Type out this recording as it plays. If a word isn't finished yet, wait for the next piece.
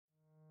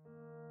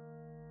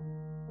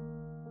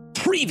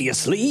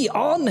Previously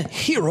on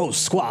Hero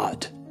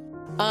Squad.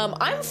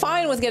 I'm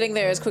fine with getting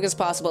there as quick as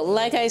possible.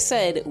 Like I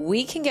said,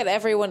 we can get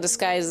everyone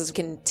disguised,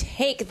 can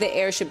take the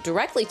airship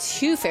directly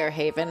to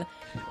Fairhaven.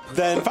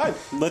 Then fine,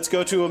 let's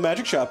go to a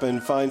magic shop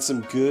and find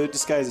some good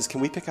disguises. Can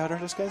we pick out our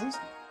disguises?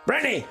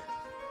 Brittany,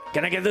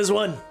 can I get this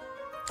one?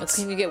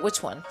 Can you get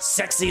which one?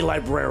 Sexy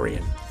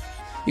librarian.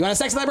 You want a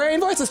sexy librarian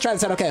voice? Let's try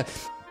this out. Okay.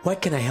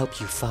 What can I help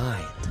you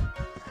find?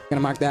 Gonna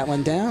mark that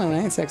one down. All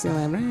right, sexy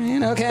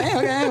librarian. Okay.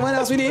 What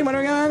else we need? What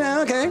are we going?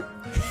 Okay.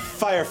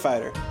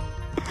 Firefighter.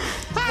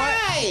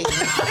 Hi!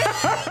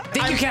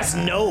 Did you cast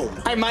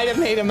gnome? I might have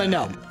made him a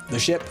gnome. The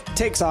ship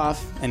takes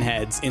off and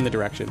heads in the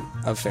direction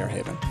of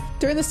Fairhaven.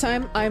 During this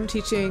time, I'm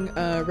teaching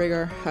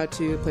Rhaegar how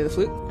to play the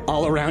flute.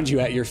 All around you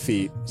at your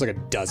feet, there's like a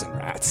dozen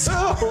rats.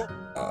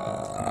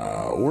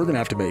 We're gonna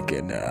have to make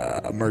an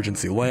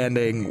emergency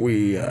landing.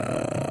 We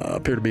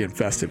appear to be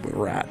infested with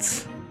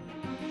rats.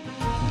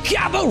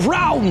 Gather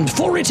round,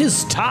 for it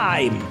is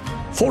time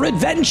for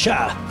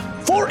adventure,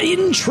 for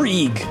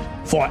intrigue,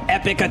 for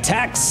epic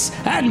attacks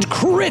and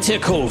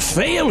critical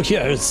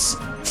failures,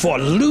 for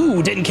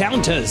lewd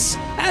encounters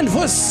and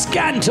for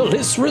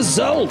scandalous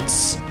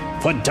results,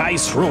 for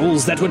dice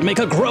rolls that would make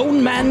a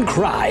grown man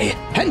cry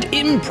and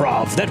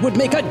improv that would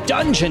make a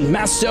dungeon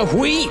master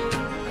weep.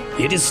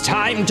 It is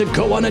time to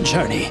go on a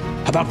journey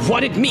about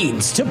what it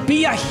means to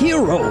be a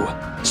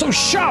hero. So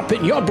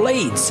sharpen your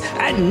blades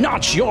and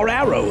notch your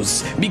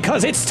arrows,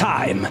 because it's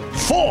time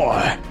for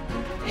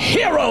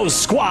Hero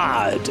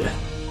Squad!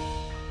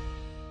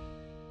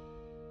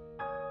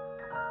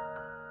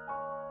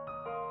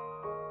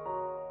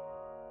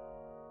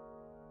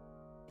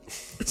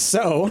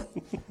 So,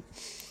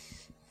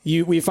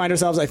 we find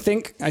ourselves, I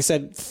think I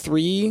said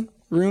 3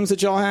 rooms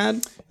that y'all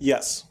had.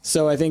 Yes.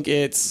 So I think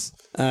it's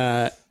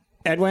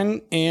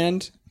Edwin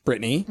and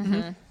Brittany.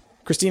 Mm-hmm.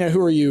 Christina, who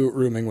are you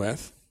rooming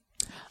with?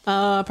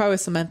 Probably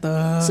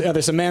Samantha. So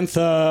either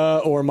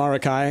Samantha or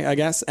Marakai, I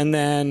guess. And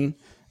then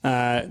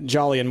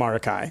Jolly and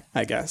Marakai,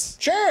 I guess.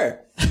 Sure.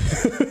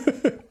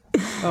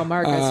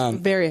 Marcus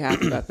very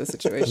happy about this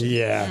situation.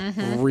 Yeah,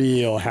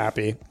 real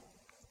happy.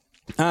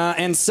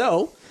 And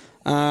so,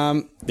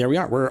 there we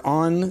are. We're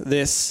on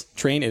this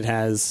train. It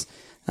has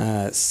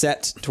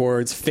set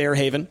towards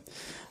Fairhaven.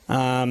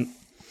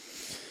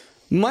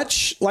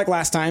 Much like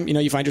last time,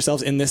 you find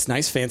yourselves in this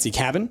nice fancy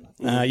cabin.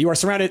 You are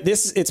surrounded.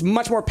 It's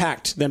much more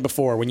packed than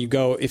before when you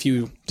go, if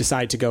you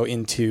decide to go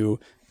into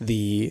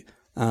the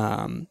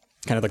kind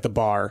of like the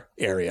bar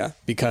area,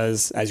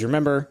 because as you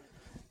remember,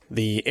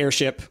 the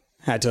airship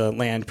had to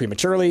land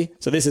prematurely.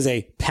 So this is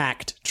a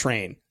packed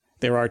train.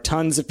 There are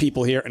tons of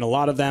people here, and a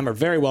lot of them are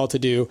very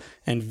well-to-do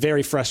and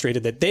very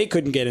frustrated that they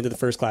couldn't get into the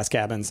first-class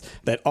cabins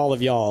that all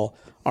of y'all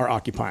are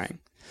occupying.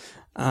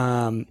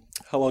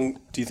 How long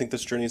do you think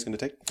this journey is going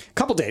to take? A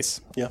couple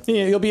days. Yeah.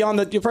 You'll probably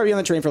be on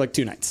the train for like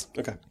 2 nights.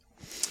 Okay.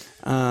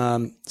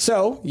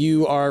 So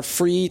you are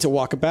free to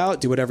walk about,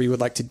 do whatever you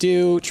would like to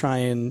do, try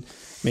and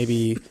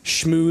maybe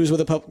schmooze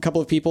with a couple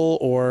of people,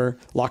 or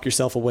lock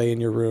yourself away in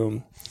your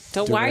room.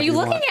 Why are you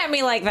looking at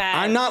me like that?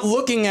 I'm not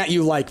looking at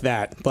you like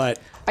that, but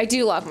I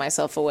do lock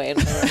myself away in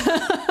my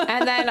room.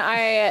 And then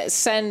I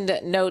send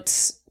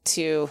notes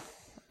to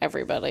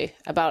everybody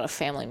about a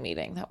family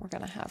meeting that we're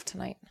going to have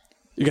tonight.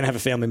 You're going to have a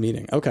family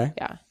meeting. Okay.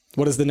 Yeah.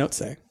 What does the note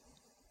say?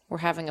 We're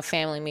having a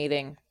family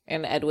meeting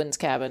in Edwin's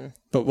cabin.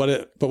 But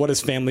what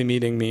does family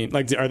meeting mean?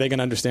 Like, are they going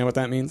to understand what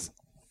that means?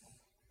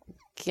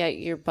 Get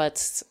your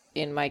butts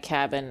in my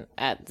cabin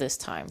at this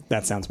time.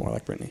 That sounds more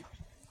like Brittany.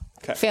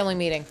 Okay. Family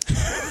meeting.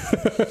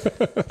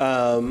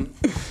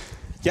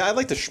 Yeah, I'd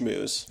like to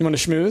schmooze. You want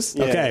to schmooze?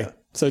 Yeah. Okay.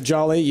 So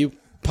Jolly, you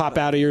pop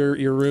out of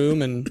your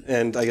room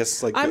And I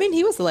guess like...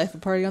 He was the life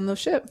of the party on those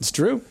ships. It's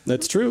true.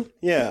 That's true.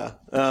 Yeah.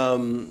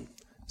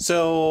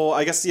 So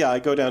I guess, I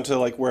go down to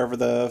like wherever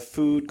the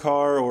food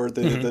car or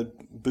the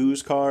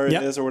booze car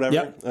is or whatever.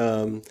 Yep.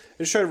 I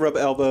just try to rub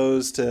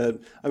elbows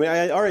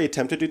I already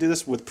attempted to do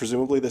this with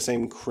presumably the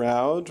same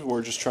crowd.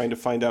 We're just trying to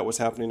find out what's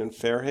happening in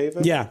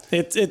Fairhaven. Yeah.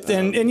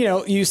 And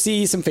you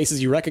see some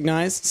faces you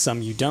recognize,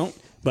 some you don't,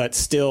 but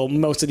still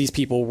most of these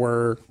people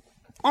were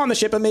on the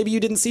ship and maybe you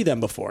didn't see them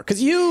before.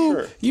 Because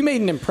you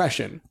made an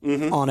impression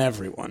on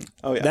everyone.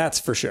 Oh, yeah. That's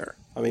for sure.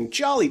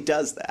 Jolly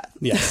does that.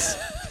 Yes.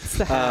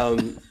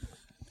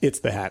 It's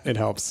the hat. It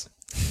helps.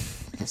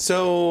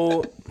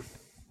 So,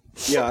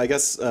 yeah, I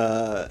guess,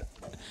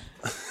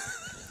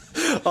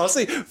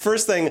 honestly,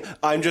 first thing,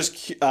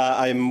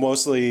 I'm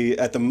mostly,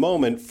 at the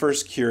moment,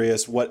 first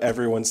curious what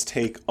everyone's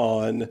take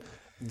on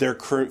their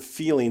current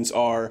feelings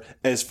are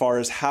as far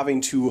as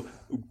having to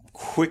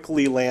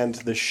quickly land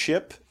the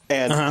ship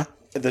and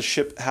the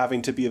ship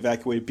having to be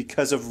evacuated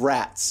because of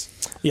rats.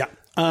 Yeah.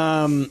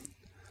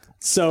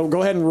 So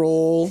go ahead and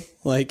roll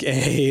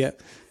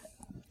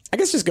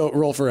just go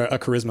roll for a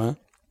charisma.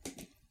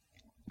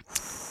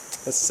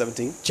 That's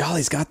 17.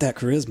 Jolly's got that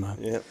charisma.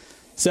 Yeah.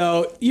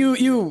 So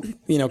you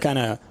kind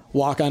of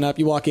walk on up.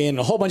 You walk in, and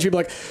a whole bunch of people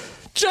are like,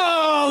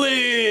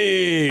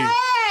 Jolly!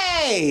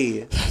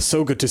 Hey!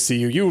 So good to see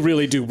you. You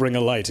really do bring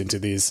a light into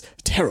these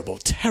terrible,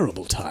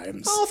 terrible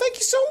times. Oh, thank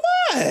you so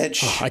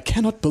much. I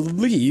cannot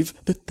believe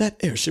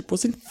that airship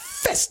was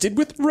infested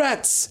with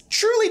rats.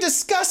 Truly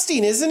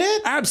disgusting, isn't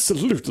it?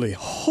 Absolutely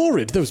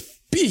horrid, those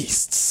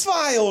beasts.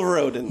 Vile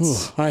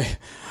rodents. I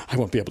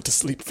won't be able to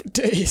sleep for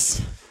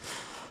days.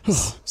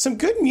 Some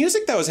good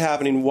music that was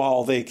happening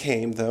while they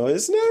came, though,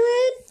 isn't that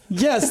right?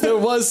 Yes, there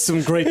was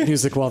some great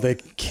music while they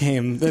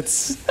came.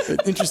 That's an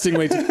interesting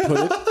way to put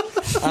it.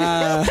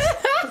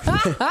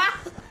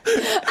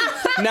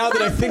 Now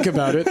that I think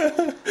about it,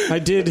 I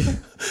did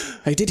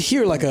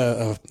hear like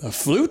a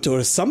flute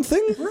or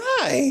something.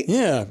 Right.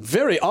 Yeah,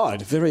 very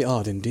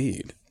odd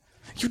indeed.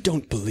 You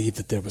don't believe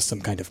that there was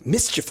some kind of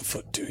mischief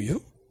afoot, do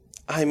you?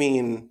 I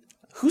mean,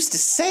 who's to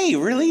say,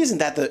 really? Isn't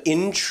that the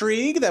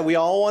intrigue that we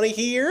all want to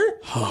hear?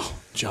 Oh,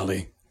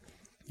 Jolly.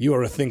 You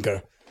are a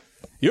thinker.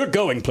 You're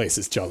going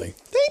places, Jolly.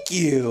 Thank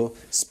you.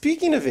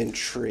 Speaking of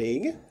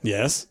intrigue,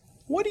 Yes?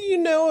 what do you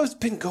know has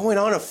been going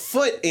on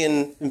afoot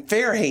in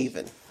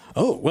Fairhaven?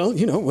 Oh, well,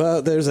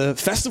 there's a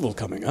festival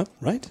coming up,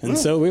 right? And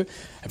so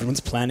everyone's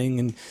planning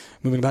and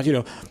moving about.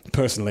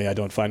 Personally, I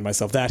don't find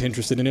myself that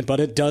interested in it, but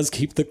it does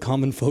keep the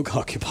common folk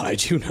occupied,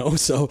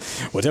 So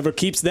whatever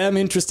keeps them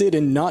interested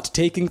in not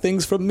taking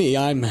things from me,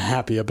 I'm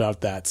happy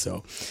about that.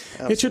 So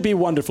It should be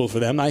wonderful for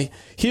them. I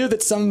hear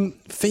that some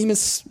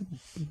famous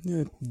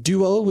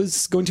duo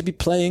is going to be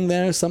playing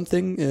there,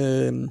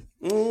 something.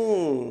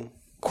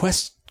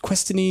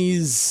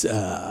 Questionese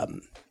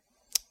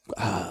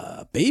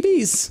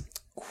babies?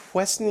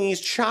 Questioning's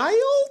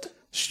child?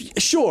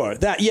 Sure,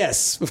 that,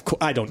 yes. Of course,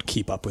 I don't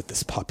keep up with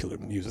this popular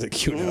music, I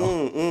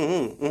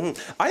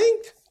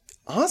think,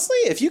 honestly,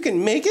 if you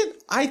can make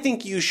it, I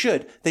think you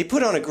should. They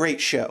put on a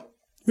great show.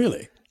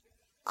 Really?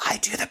 I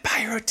do the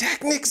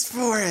pyrotechnics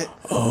for it.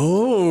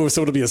 Oh,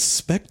 so it'll be a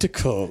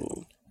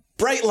spectacle.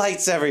 Bright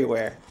lights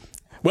everywhere.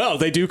 Well,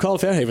 they do call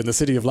Fairhaven the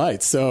City of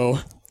Lights, so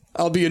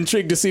I'll be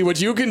intrigued to see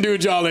what you can do,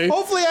 Jolly.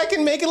 Hopefully I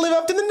can make it live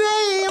up to the name.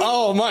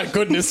 Oh, my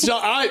goodness.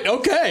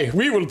 Okay,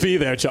 we will be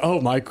there.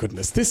 Oh, my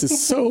goodness. This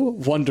is so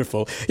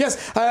wonderful. Yes,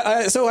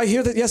 so I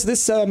hear that, yes,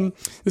 this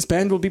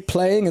band will be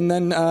playing, and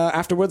then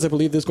afterwards I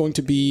believe there's going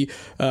to be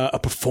a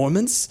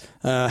performance.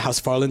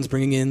 House Farland's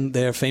bringing in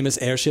their famous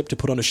airship to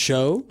put on a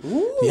show.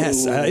 Ooh.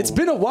 Yes, it's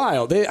been a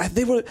while. They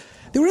were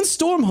in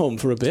Stormhome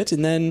for a bit,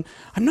 and then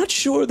I'm not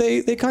sure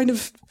they kind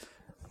of...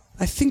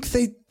 I think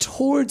they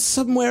toured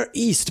somewhere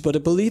east, but I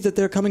believe that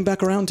they're coming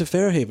back around to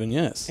Fairhaven,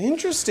 yes.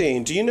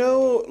 Interesting. Do you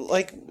know,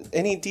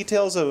 any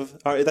details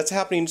of... that's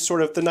happening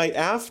sort of the night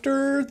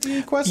after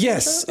the quest?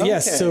 Yes, okay.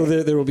 yes. So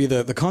there will be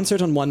the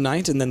concert on one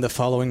night, and then the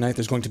following night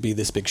there's going to be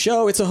this big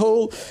show. It's a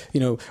whole,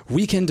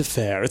 weekend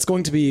affair. It's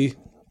going to be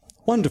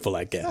wonderful,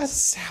 I guess. That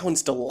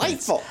sounds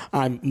delightful.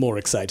 I'm more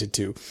excited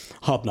to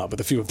hobnob with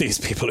a few of these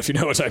people, if you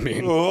know what I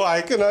mean. Oh,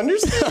 I can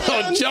understand.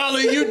 Oh,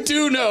 Jolly, you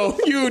do know.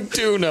 You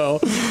do know.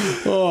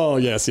 Oh,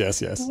 yes.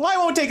 Well, I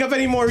won't take up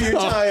any more of your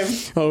time.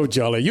 Oh,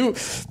 Jolly, you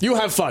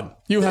have fun.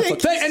 You have fun.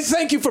 And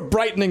thank you for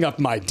brightening up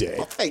my day.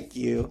 Oh, thank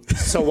you.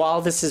 So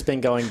while this has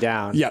been going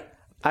down,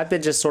 I've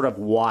been just sort of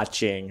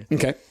watching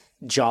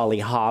Jolly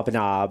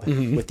hobnob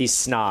with these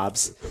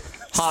snobs.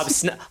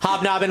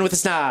 Hobnobbing with the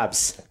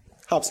snobs.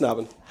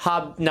 Hobsnobbing.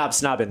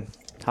 Hobnob-snobbing.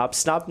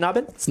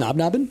 Hobsnob-nobbing?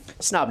 Snob-nobbing?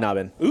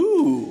 Snob-nobbing.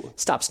 Ooh.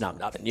 Stop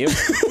snob-nobbing, you.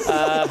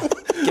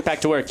 Get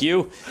back to work,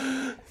 you.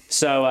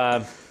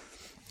 So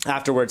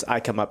afterwards, I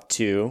come up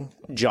to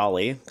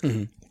Jolly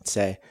and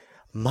say,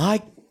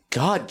 "My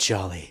God,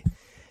 Jolly,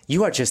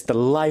 you are just the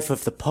life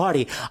of the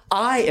party.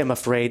 I am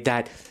afraid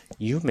that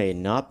you may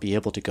not be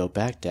able to go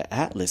back to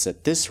Atlas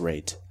at this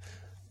rate."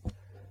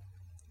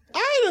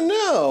 I don't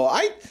know.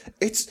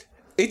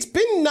 It's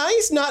been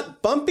nice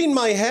not bumping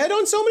my head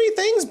on so many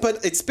things,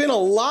 but it's been a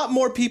lot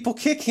more people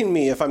kicking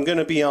me, if I'm going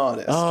to be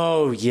honest.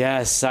 Oh,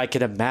 yes, I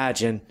can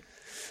imagine.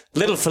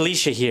 Little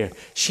Felicia here,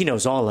 she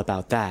knows all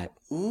about that.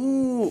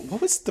 Ooh,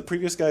 what was the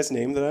previous guy's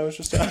name that I was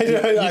just... You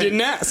didn't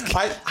ask.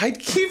 I'd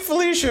keep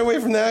Felicia away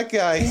from that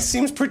guy. He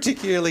seems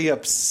particularly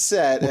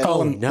upset. We'll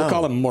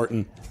call him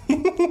Morton.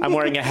 I'm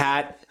wearing a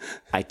hat.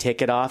 I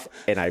take it off,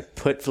 and I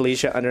put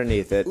Felicia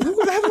underneath it.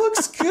 Ooh, that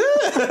looks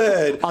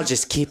good. I'll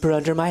just keep her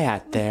under my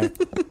hat there.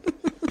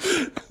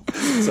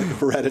 It's like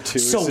a Ratatouille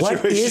So situation.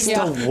 what is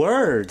the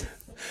word?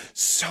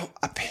 So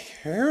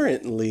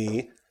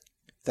apparently,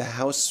 the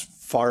House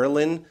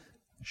Farland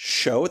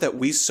show that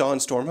we saw in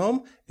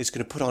Stormhome is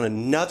going to put on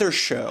another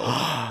show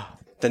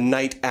the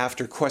night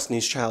after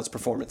Questney's Child's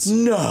performance.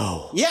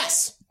 No.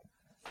 Yes.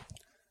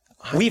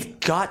 We've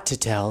got to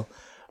tell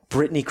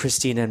Brittany,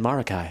 Christina, and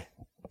Marakai.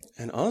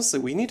 And honestly,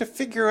 we need to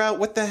figure out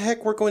what the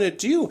heck we're going to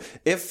do.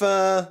 If,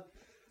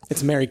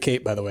 It's Mary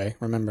Kate, by the way,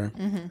 remember.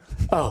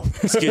 Oh,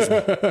 excuse me.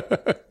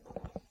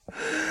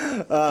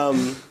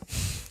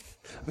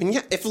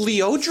 if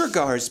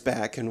Leodragar's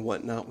back and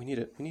whatnot, we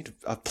need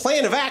a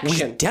plan of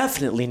action. We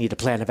definitely need a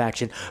plan of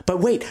action.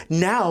 But wait,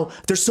 now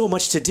there's so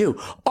much to do.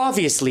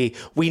 Obviously,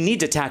 we need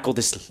to tackle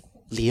this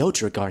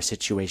Leodragar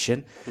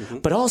situation.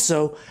 But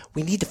also,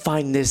 we need to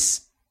find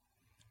this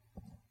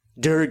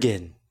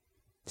Durgan.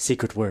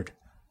 Secret word.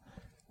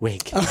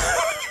 Wink.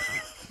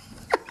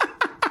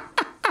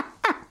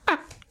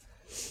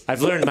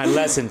 I've learned my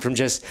lesson from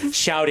just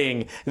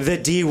shouting the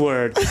D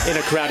word in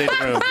a crowded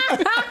room.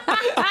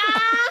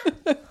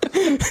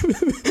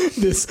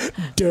 This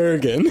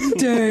Durgan.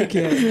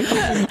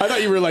 I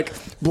thought you were like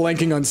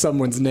blanking on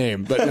someone's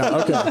name, but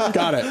no, okay.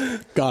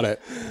 Got it.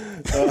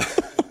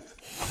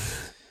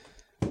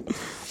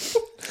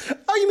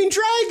 Oh, you mean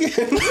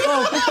dragon?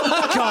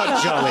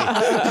 God, Jolly.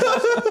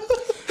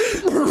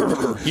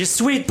 You're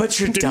sweet, but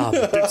you're dumb.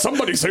 Did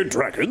somebody say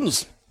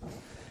dragons?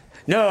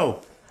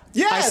 No.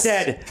 Yes. I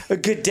said, a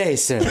good day,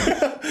 sir.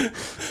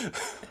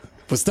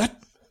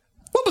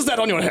 What was that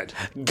on your head?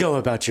 Go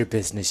about your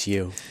business,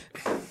 you.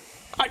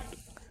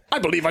 I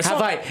believe I saw.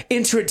 Have I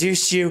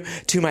introduced you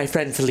to my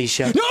friend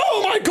Felicia?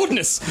 Oh my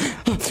goodness!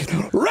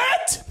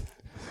 Rat!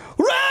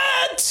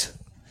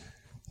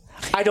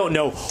 I don't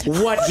know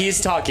what he's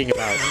talking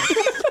about.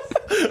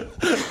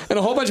 And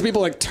a whole bunch of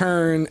people like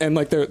turn and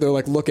like they're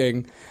like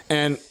looking.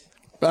 And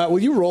will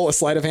you roll a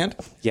sleight of hand?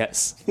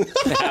 Yes.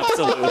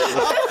 Absolutely.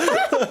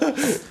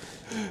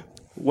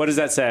 What does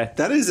that say?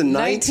 That is a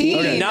 19.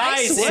 Okay.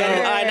 Nice. work, So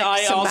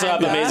I also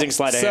have Samantha. amazing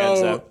sleight of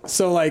hand.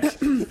 So like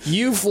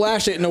you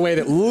flash it in a way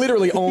that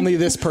literally only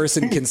this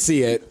person can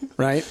see it,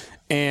 right?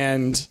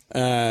 And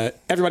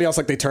everybody else,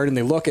 like, they turn and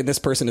they look, and this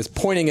person is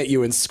pointing at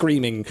you and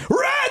screaming,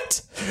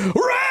 "Rat!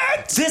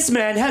 Rat!" This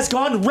man has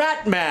gone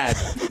rat mad.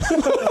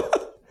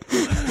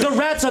 The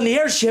rats on the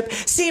airship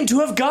seem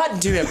to have gotten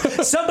to him.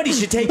 Somebody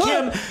should take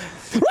him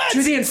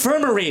to the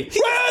infirmary.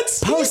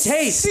 Rats! Post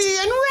haste.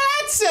 Seeing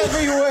rats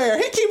everywhere.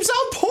 He keeps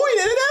on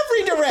pointing in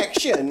every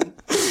direction.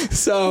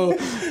 So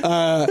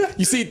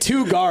you see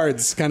two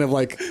guards kind of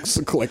like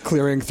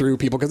clearing through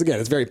people, because again,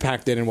 it's very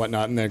packed in and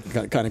whatnot, and they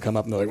kind of come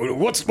up and they're like,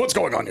 What's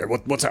going on here?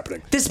 What's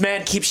happening? This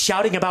man keeps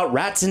shouting about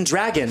rats and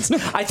dragons.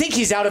 I think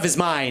he's out of his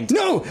mind.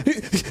 "No!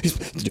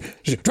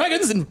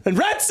 Dragons and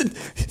rats, and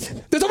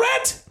there's a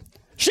rat!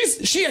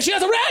 She has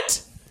a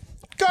rat!"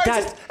 Guards,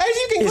 That as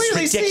you can is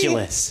clearly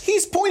ridiculous. see,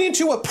 he's pointing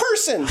to a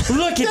person.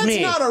 Look at That's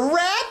me. That's not a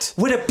rat.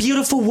 Would a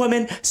beautiful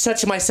woman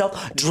such as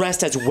myself,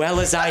 dressed as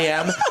well as I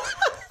am,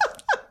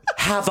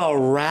 have a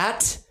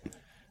rat?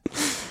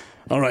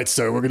 All right,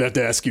 sir, we're gonna have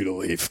to ask you to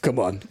leave. Come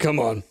on.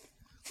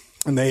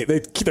 And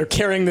they're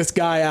carrying this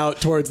guy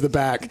out towards the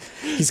back.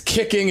 He's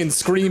kicking and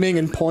screaming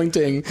and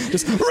pointing.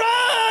 Just,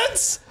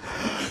 "Rats!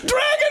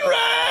 Dragon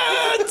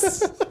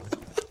rats!"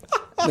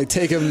 They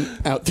take him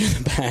out through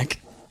the back.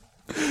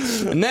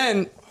 And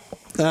then,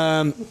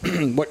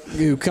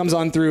 who comes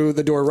on through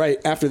the door right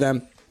after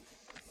them,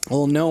 a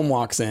little gnome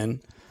walks in,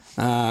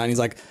 and he's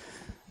like,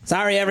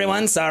 Sorry,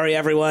 everyone.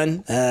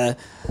 I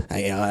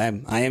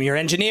am your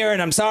engineer,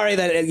 and I'm sorry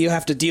that you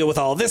have to deal with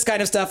all this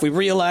kind of stuff. We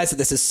realize that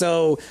this is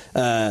so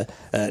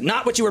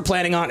not what you were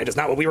planning on. It is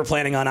not what we were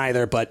planning on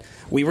either, but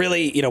we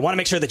really, want to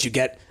make sure that you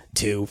get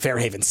to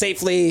Fairhaven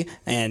safely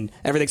and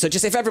everything. So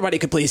just if everybody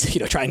could please,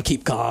 try and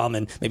keep calm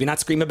and maybe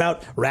not scream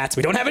about rats.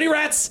 We don't have any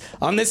rats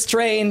on this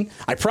train.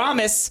 I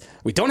promise.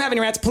 We don't have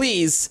any rats.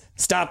 Please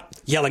stop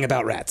yelling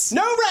about rats.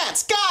 No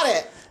rats. Got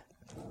it.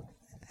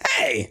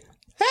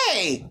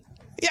 Hey!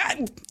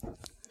 Yeah.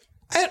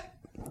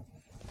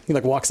 He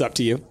walks up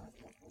to you.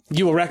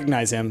 You will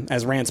recognize him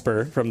as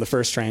Ranspur from the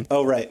first train.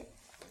 Oh, right.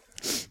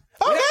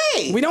 Oh,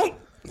 hey!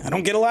 I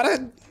don't get a lot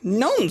of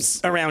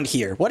gnomes around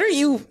here. What are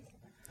you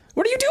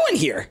doing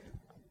here?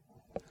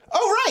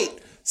 Oh, right.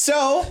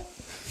 So,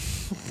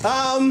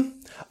 I'm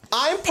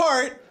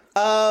part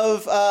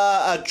of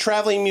a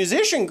traveling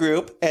musician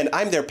group, and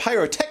I'm their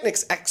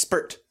pyrotechnics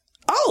expert.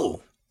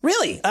 Oh,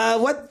 really?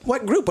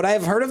 What group? Would I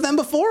have heard of them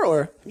before,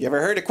 or? You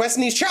ever heard of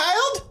Questiny's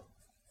Child?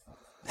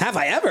 Have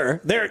I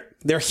ever?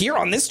 They're here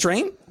on this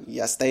train?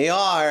 Yes, they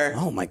are.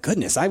 Oh my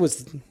goodness. I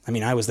was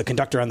the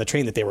conductor on the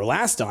train that they were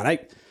last on.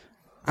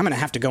 I'm going to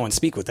have to go and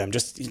speak with them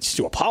just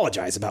to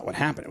apologize about what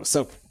happened. It was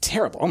so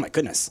terrible. Oh my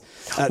goodness.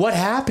 What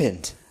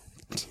happened?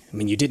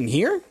 You didn't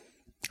hear?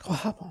 What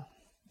happened?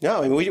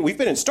 No, we've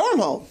been in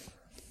Stormhold.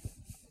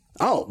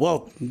 Oh,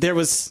 well, there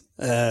was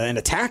an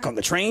attack on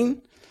the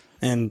train,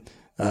 and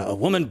a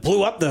woman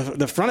blew up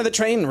the front of the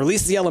train and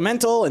released the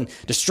elemental and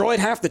destroyed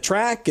half the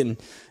track. And,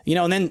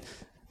 and then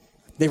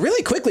they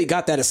really quickly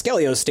got that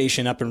Eskelio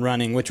station up and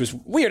running, which was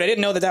weird. I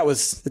didn't know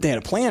that they had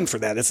a plan for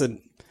that. It's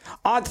an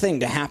odd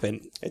thing to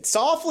happen. It's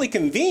awfully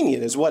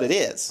convenient is what it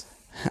is.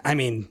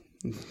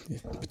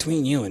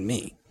 Between you and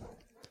me,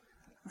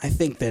 I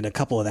think that a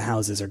couple of the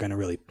houses are going to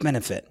really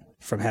benefit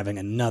from having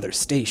another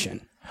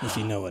station, if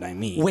you know what I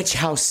mean. Which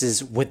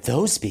houses would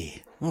those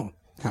be? Oh,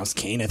 House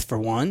Caneth for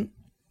one,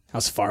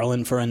 House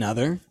Farland for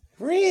another.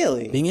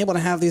 Really? Being able to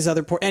have these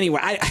other anyway,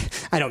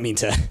 I don't mean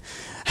to.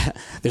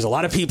 There's a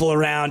lot of people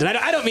around, and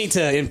I don't mean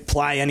to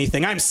imply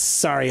anything. I'm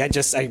sorry. I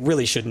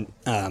really shouldn't.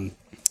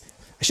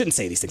 I shouldn't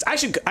say these things. I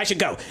should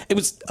go. It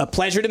was a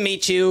pleasure to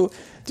meet you.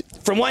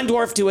 From one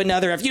dwarf to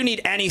another, if you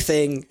need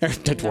anything,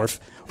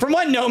 from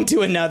one gnome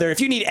to another, if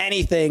you need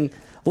anything,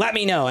 let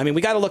me know.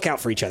 We got to look out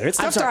for each other. It's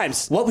tough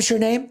times. What was your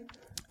name?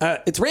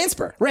 It's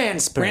Ranspur.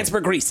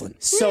 Ranspur Greaseland.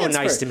 So Ranspur.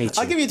 nice to meet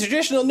you. I'll give you a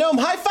traditional gnome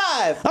high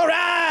five. All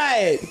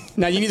right.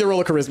 Now you need to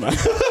roll a charisma.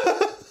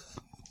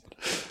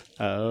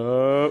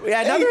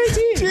 Yeah, another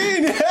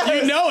 18.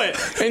 You know it.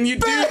 and you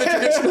do the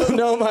traditional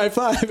gnome high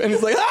five, and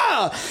it's like,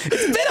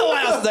 it's been a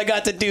while since I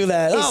got to do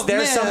that. Is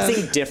there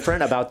something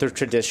different about the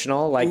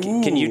traditional? Like,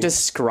 can you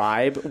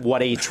describe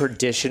what a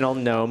traditional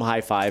gnome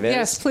high five is?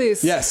 Yes,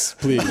 please. Yes,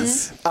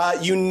 please.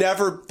 You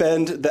never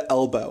bend the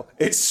elbow.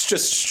 It's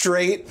just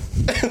straight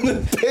and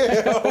then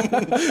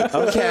bam.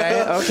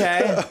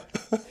 Okay.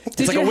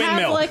 Did like you a have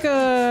windmill. like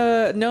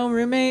a gnome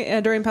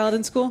roommate during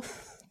Paladin school?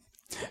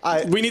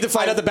 We need to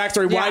find out the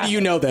backstory. Why Yeah. do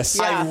you know this?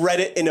 I read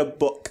it in a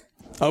book.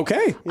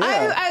 Okay.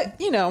 I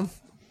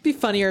be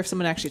funnier if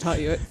someone actually taught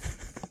you it.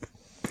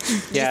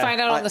 Did you find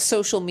out on the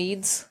social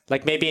meds?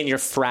 Like maybe in your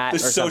frat The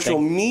or social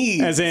something.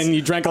 mead. As in,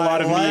 you drank a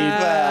lot of mead.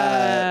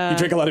 that. You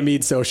drink a lot of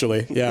mead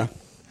socially. Yeah.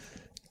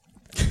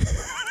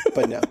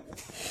 But no.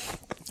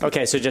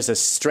 Okay, so just a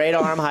straight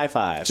arm high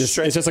five. It's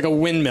just like a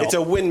windmill. It's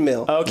a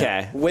windmill.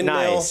 Okay.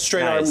 Windmill, Nice,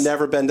 straight nice. arm,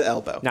 never bend the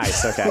elbow.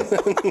 Nice, okay.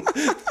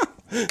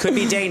 Could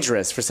be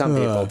dangerous for some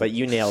people, but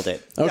you nailed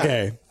it.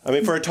 okay. I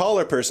mean, for a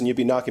taller person, you'd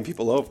be knocking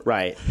people over.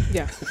 Right.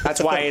 Yeah.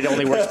 That's why it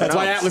only works for That's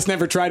why gnomes. Atlas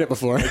never tried it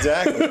before.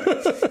 Exactly.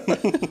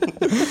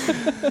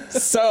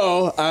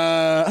 So,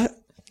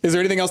 is there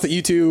anything else that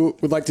you two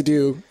would like to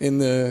do in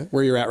the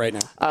where you're at right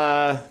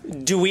now?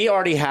 Do we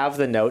already have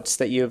the notes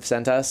that you've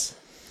sent us?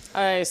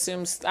 I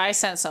assume I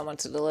sent someone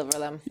to deliver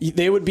them.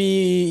 They would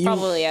be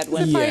Probably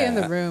Edwin. Probably in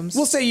the rooms.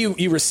 We'll say you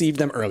received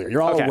them earlier.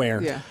 You're all Okay.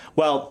 aware. Yeah.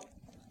 Well,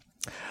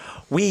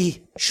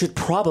 we should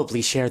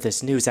probably share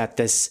this news at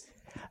this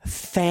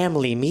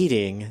family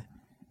meeting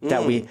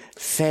that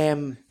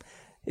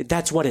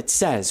that's what it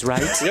says,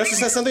 right? It also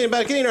says something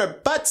about getting our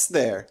butts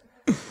there.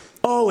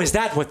 Oh, is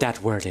that what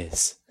that word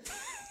is?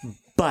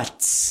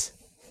 Butts.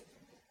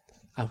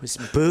 I was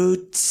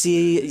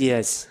bootsy.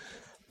 Yes.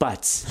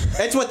 Butts.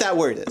 That's what that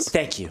word is.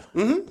 Thank you.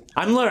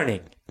 I'm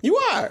learning. You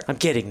are. I'm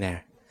getting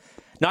there.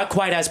 Not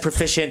quite as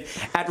proficient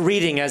at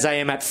reading as I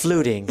am at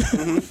fluting,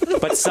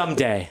 but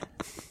someday.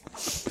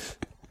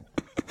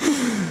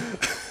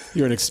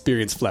 You're an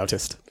experienced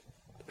flautist.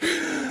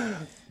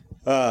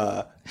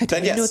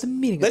 Then yes. know the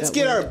meaning of Let's that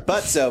get word. our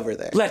butts over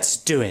there. Let's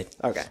do it.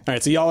 Okay. All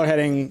right, so y'all are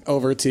heading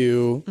over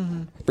to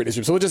Brittany's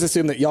room. So we'll just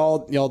assume that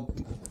y'all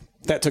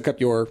that took up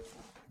your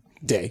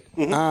day.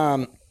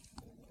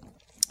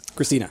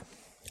 Christina.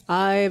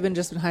 I've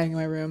just been hiding in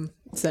my room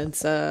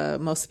since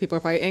most people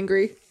are probably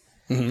angry.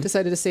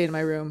 Decided to stay in my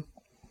room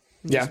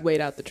and just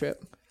wait out the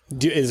trip.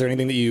 Is there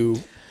anything that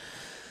you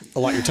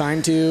allot your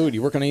time to? Do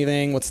you work on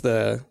anything? What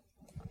do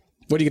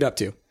you get up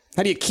to?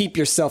 How do you keep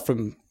yourself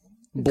from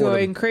boredom?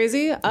 Going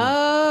crazy?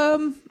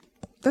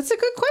 That's a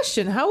good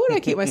question. How would I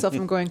keep myself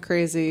from going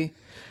crazy?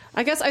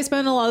 I guess I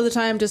spend a lot of the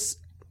time just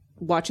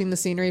watching the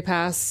scenery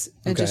pass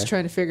and Okay. just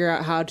trying to figure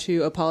out how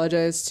to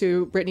apologize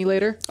to Brittany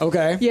later.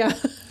 Okay. Yeah.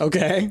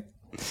 Okay.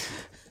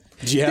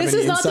 Do you have This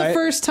any is not insight? the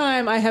first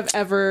time I have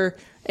ever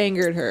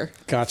angered her.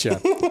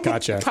 Gotcha.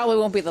 Probably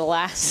won't be the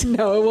last.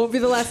 No, it won't be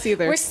the last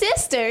either. We're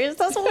sisters.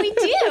 That's what we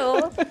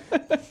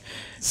do.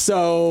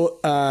 So,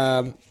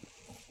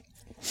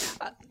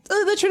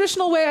 The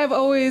traditional way I've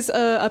always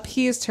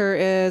appeased her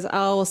is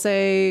I'll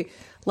say,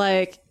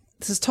 like,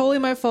 this is totally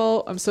my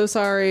fault. I'm so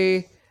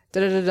sorry.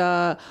 Da da da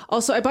da.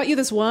 Also, I bought you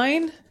this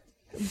wine,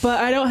 but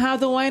I don't have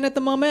the wine at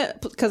the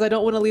moment because I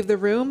don't want to leave the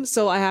room,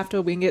 so I have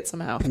to wing it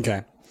somehow.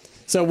 okay.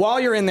 So while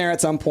you're in there at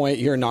some point,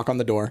 you hear a knock on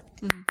the door.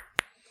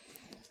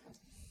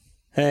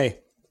 Hey.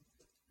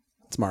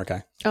 It's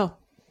Markai.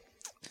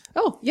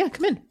 Oh, yeah,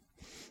 come in.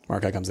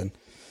 Markai comes in.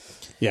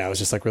 Yeah, I was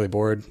just like really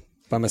bored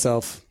by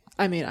myself.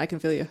 I mean, I can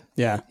feel you.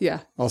 Yeah. Yeah.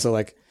 Also,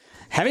 like,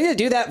 having to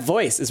do that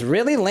voice is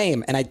really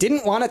lame, and I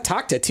didn't want to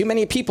talk to too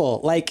many people.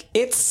 Like,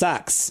 it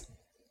sucks.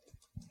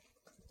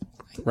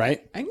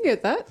 Right? I can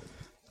get that.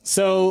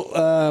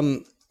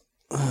 So,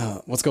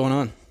 what's going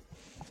on?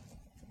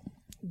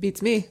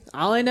 Beats me.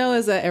 All I know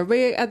is that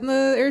everybody at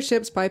the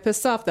airship's probably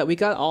pissed off that we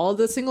got all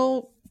the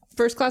single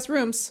first class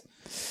rooms.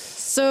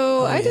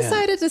 So I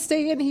decided to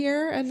stay in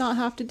here and not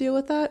have to deal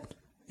with that.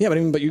 Yeah,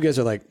 but you guys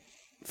are like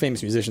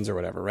famous musicians or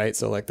whatever, right?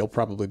 So like they'll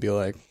probably be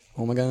like,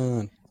 "Oh my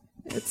god."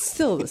 It's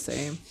still the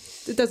same.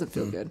 It doesn't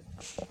feel good.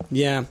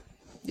 Yeah.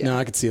 No,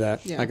 I could see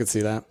that. Yeah. I could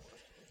see that.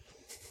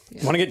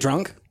 Want to get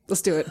drunk?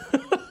 Let's do it.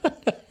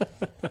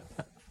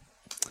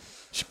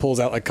 She pulls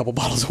out like a couple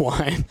bottles of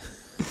wine.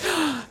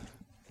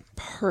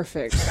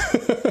 Perfect.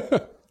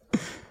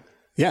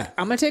 Yeah.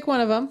 I'm going to take one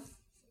of them.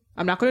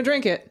 I'm not going to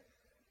drink it.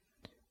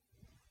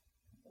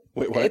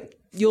 Wait, what?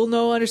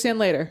 You'll understand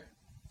later.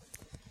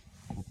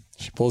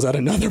 She pulls out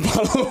another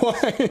bottle of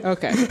wine.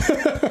 Okay.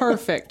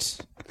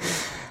 Perfect.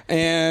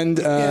 And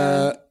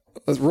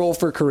let's roll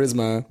for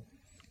charisma.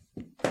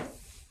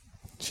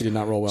 She did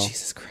not roll well.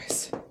 Jesus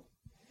Christ.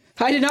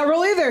 I did not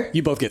roll either.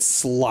 You both get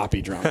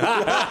sloppy drunk. Do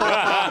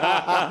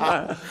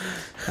I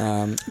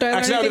learn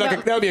Actually, anything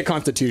about- that would be a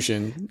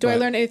constitution. Do I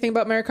learn anything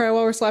about Marikai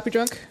while we're sloppy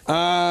drunk?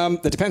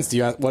 That depends.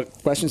 What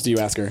questions do you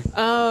ask her?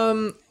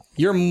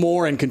 You're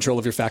more in control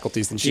of your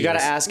faculties than she You got to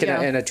is. ask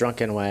Yeah. in a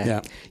drunken way.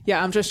 Yeah.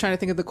 Yeah, I'm just trying to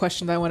think of the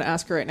question that I want to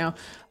ask her right now.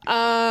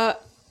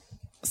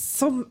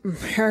 So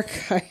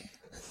Marikai.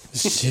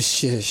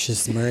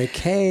 Just Murray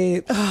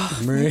Kate.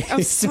 Murray.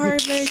 I'm sorry,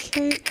 Mary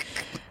Kate.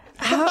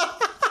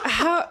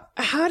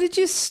 How did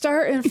you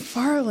start in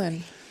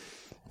Farland?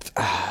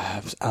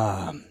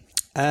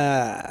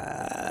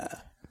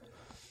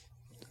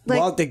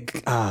 Well, Did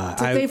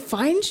they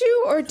find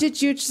you, or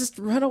did you just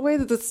run away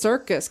to the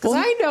circus? Because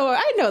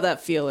I know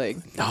that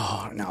feeling. no.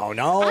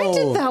 I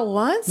did that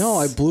once. No,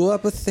 I blew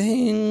up a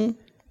thing.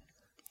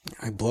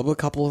 I blew up a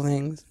couple of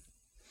things.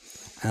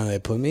 And they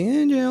put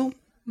me in jail.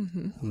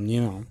 Mm-hmm.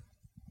 You know.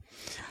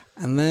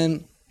 And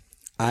then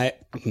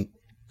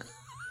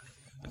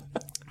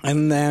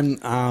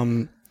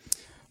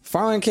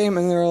Farland came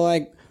and they were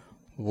like,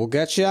 we'll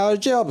get you out of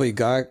jail, but you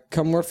gotta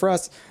come work for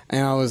us.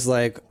 And I was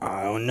like,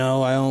 oh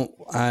no,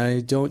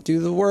 I don't do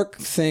the work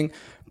thing.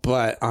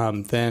 But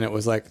then it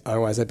was like,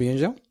 otherwise I'd be in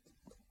jail.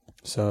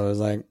 So I was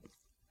like,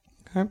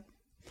 okay.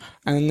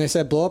 And then they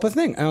said, blow up a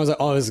thing. And I was like,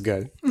 oh, this is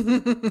good.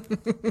 And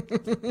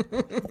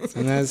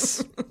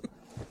that's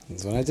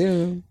what I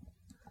do.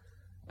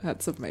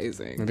 That's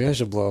amazing. Maybe I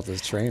should blow up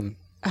this train.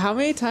 How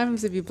many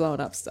times have you blown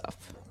up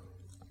stuff?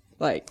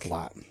 Like A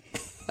lot.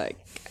 Like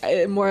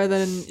more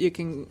than you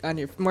can on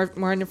your more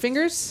on your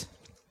fingers?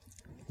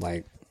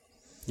 Like,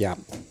 yeah,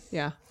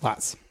 Yeah.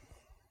 lots.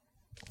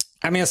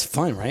 I mean, it's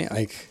fun, right?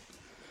 Like,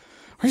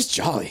 where's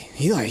Jolly?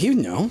 You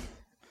know,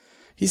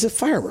 he's a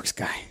fireworks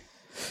guy.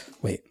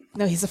 Wait,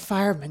 No, he's a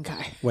fireman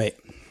guy. wait.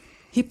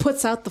 He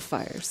puts out the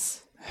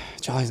fires.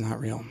 Jolly's not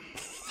real.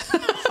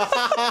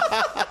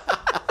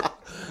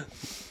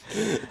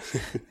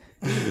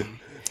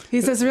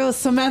 He's as real as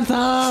Samantha.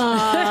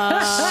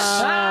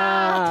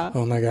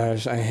 Oh my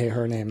gosh, I hate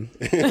her name.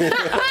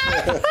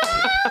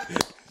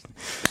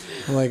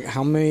 Like,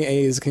 how many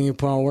A's can you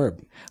put on a word?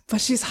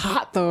 But she's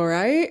hot though,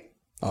 right?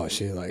 Oh,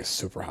 she's like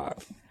super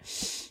hot.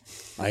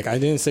 Like, I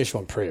didn't say she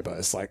wasn't pretty, but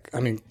it's like, I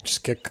mean,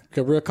 just give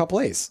her a couple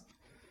A's.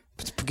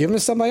 Give them to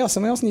somebody else.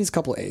 Somebody else needs a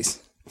couple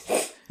A's.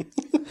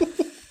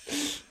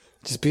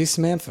 Just be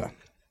Samantha.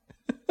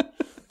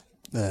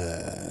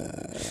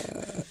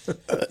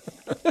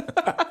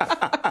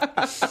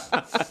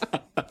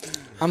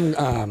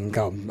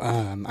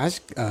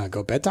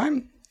 Go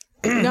bedtime.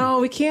 No,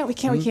 we can't. We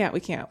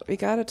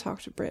gotta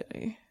talk to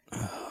Brittany.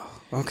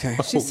 Okay.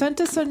 She sent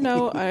us a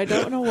note. I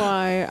don't know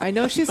why. I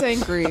know she's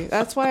angry.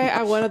 That's why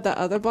I wanted the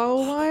other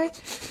bottle of wine.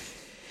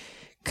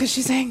 Because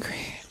she's angry.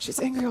 She's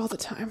angry all the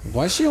time.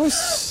 Why is she always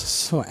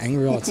so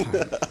angry all the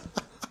time?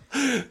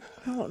 I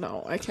don't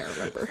know. I can't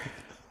remember.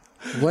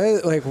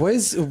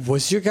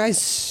 What's your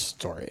guys'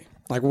 story?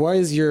 Like, what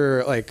is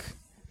your, like,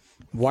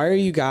 why are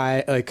you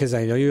guys, like, because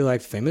I know you're,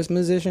 like, famous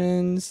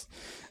musicians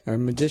or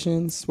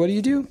magicians. What do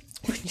you do?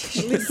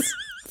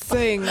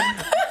 Sing.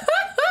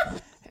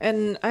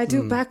 And I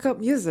do backup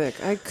music.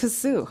 I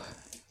kazoo.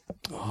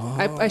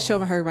 Oh. I show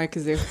her my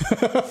kazoo.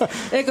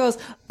 It goes.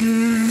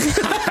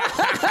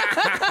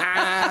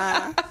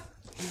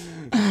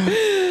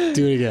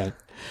 Do it again.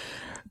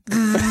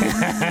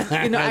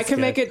 You know, I can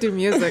make it do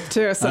music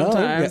too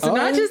sometimes. Oh, okay.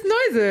 Not just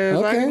noises.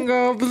 Okay. I can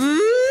go.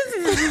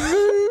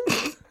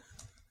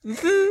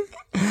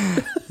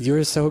 You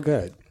are so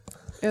good.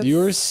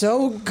 You are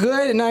so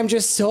good, and I'm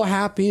just so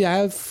happy to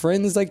have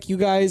friends like you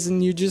guys,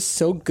 and you're just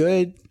so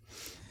good.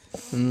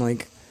 And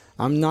like,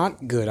 I'm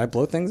not good. I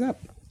blow things up.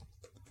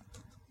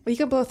 Well, you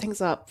can blow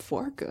things up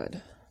for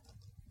good.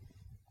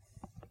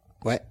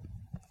 What?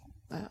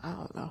 I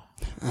don't know.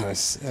 Oh,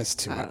 that's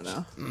too much. I don't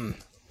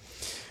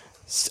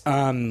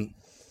know.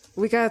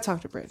 We gotta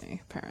talk to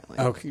Brittany, apparently.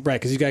 Okay, right,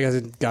 because you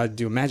guys got to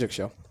do a magic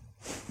show.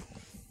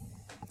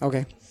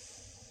 Okay.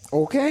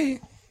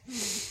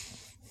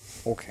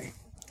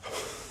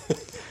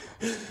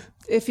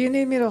 If you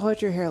need me to hold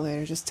your hair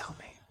later, just tell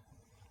me.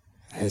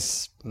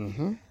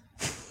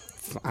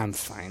 I'm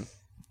fine.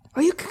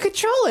 Oh, you can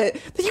control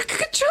it. Then you can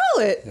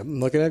control it.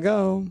 Look at it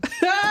go.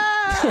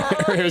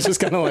 Her hair's just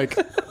kind of like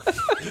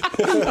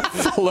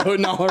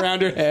floating all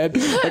around her head,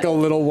 like a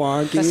little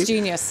wonky. That's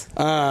genius.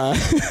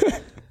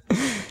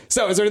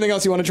 So, is there anything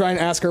else you want to try and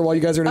ask her while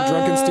you guys are in a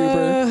drunken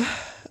stupor?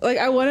 Like,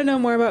 I want to know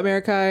more about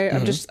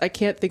Marikai. I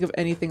can't think of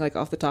anything like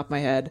off the top of my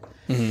head.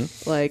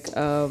 Like,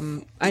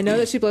 I know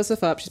that she blows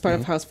stuff up. She's part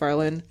of House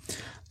Farland.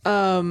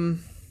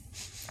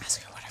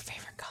 Ask her what her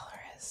favorite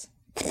color is.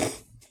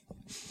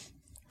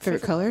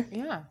 Favorite color?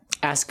 Yeah.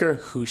 Ask her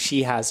who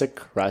she has a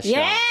crush on.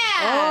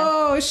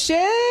 Oh shit!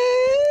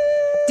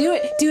 Do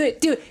it.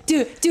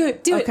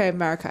 Okay,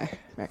 Marikai.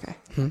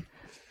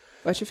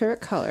 What's your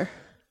favorite color?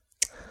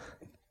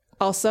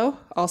 Also,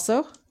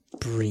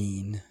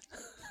 Breen.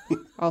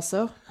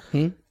 also.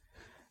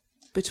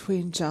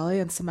 Between Jolly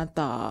and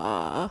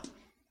Samantha,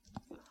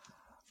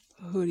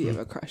 who do you have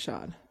a crush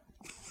on?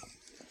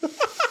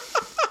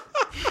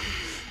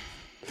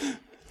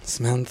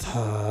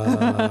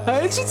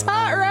 Samantha. She's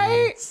hot,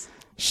 right?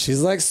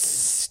 She's like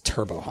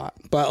turbo hot,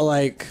 but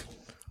like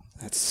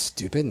that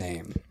stupid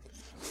name.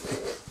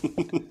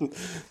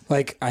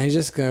 Like, I'm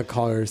just gonna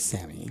call her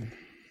Sammy.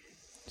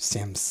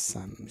 Sammy.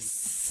 Sam.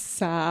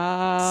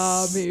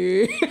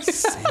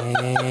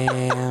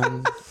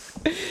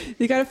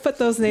 You gotta put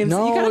those names.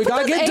 No, you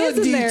gotta get get those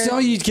A's in there. No,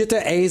 you get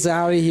the A's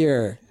out of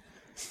here.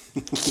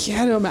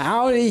 Get them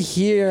out of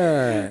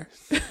here.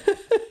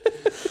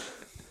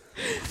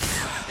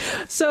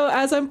 So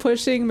as I'm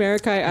pushing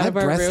Marikai out of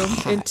our breath's room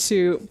hot.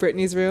 into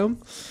Brittany's room,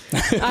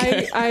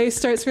 I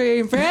start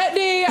screaming,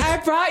 Brittany, I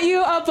brought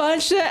you a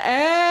bunch of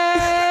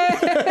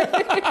eggs.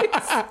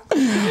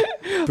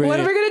 What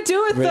are we gonna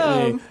do with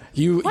them?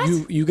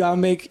 You gotta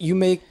make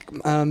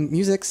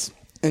musics,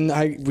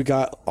 and we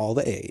got all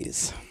the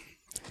A's.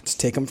 Just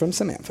take them from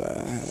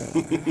Samantha.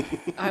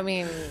 I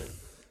mean,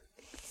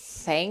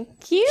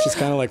 thank you. She's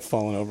kind of like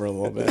falling over a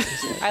little bit.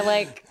 I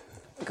like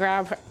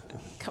grab her.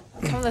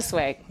 Come this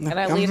way, and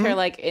I lead her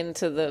like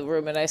into the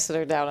room, and I sit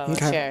her down on a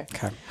chair.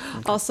 Okay.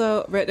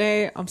 Also,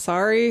 Brittany, I'm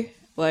sorry.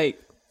 Like,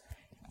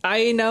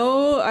 I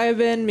know I've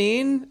been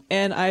mean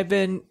and I've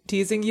been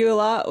teasing you a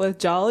lot with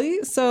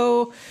Jolly,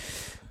 so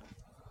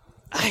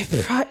I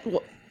brought.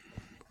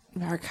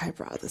 Marikai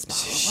brought this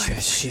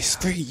bottle. She's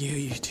for you.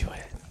 You do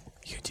it.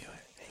 You do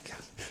it. There you go.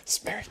 It's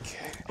very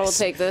good. I'll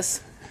take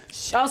this.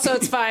 Also,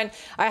 it's fine.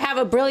 I have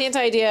a brilliant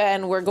idea,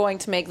 and we're going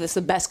to make this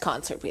the best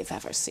concert we've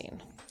ever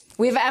seen.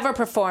 We've ever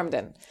performed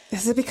in.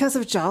 Is it because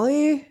of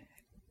Jolly?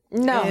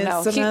 No. It's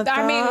No.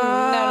 Samantha.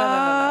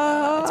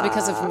 No. It's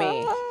because of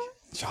me.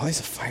 Jolly's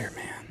a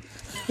fireman.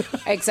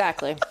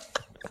 Exactly.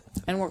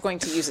 And we're going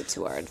to use it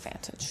to our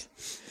advantage.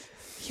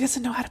 He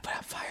doesn't know how to put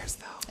out fires,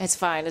 though. It's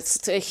fine.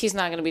 He's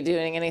not going to be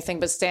doing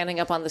anything but standing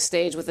up on the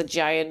stage with a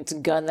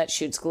giant gun that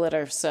shoots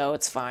glitter, so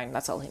it's fine.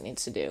 That's all he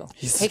needs to do.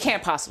 He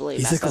can't possibly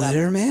He's mess a that up.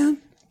 glitter man?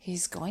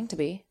 He's going to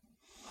be.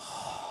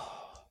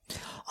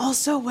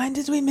 Also, when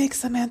did we make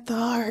Samantha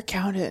our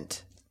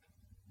accountant?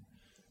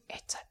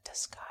 It's a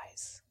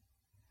disguise.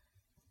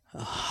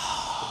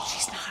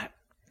 She's not.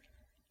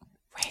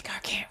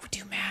 Rhaegar can't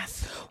do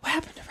math. What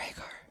happened to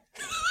Rhaegar?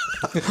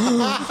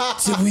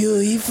 Did we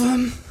leave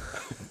him?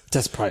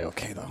 That's probably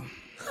okay, though.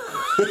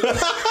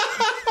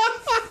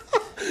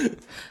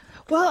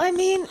 Well, I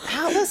mean,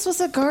 Atlas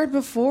was a guard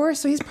before,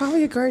 so he's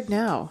probably a guard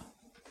now.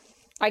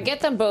 I get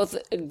them both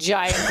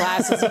giant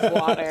glasses of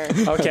water.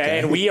 Okay,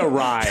 and we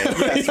arrive.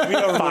 Yes, we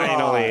arrive.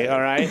 Finally,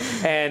 all right?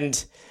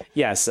 And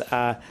yes,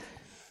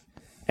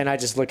 and I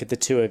just look at the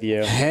two of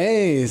you.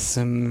 Hey,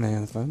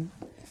 Samantha.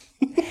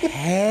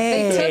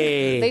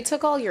 Hey. They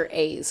took all your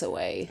A's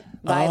away,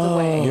 by the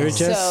way. You're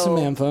just So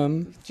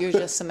Samantha. You're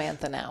just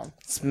Samantha now.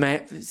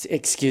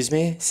 Excuse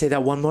me? Say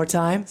that one more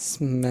time?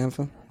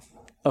 Samantha.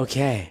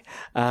 Okay.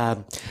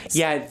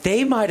 Yeah,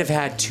 they might have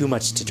had too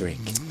much to drink.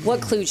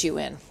 What clued you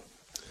in?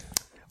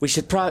 We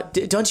should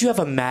don't you have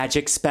a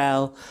magic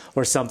spell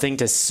or something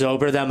to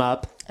sober them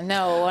up?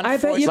 No, I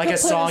bet you Like could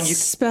a put song a you-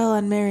 spell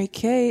on Mary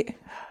Kate.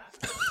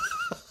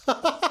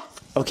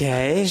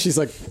 Okay. She's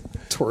like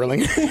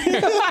twirling.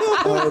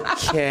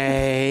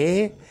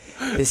 Okay.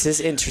 This is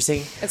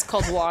interesting. It's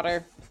called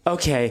water.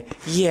 Okay.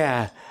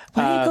 Yeah.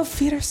 Why don't you go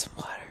feed her some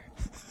water?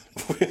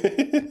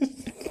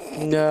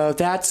 No,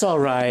 that's all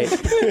right.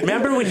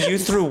 Remember when you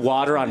threw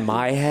water on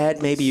my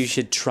head? Maybe you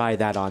should try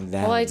that on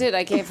them. Well, I did.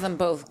 I gave them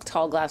both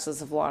tall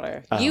glasses of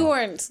water. You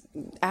weren't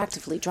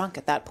actively drunk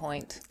at that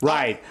point.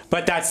 Right,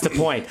 but that's the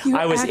point. You're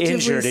I was actively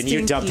injured and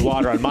you dumped stinky.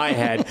 water on my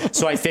head,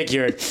 so I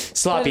figured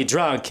sloppy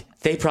drunk,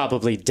 they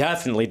probably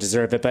definitely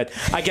deserve it, but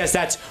I guess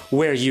that's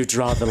where you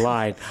draw the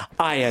line.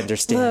 I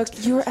understand.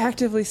 Look, you were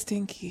actively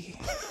stinky.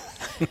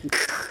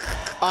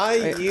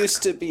 I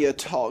used to be a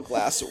tall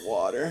glass of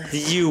water.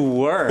 You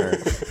were.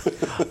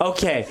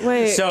 Okay,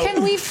 Wait. so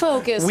Can we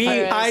focus for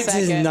a I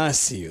second? did not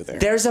see you there.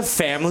 there's a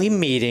family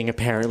meeting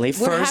apparently.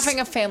 We're First, having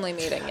a family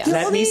meeting, yes.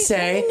 let me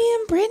say, me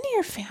and Brittany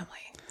are family.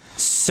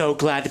 so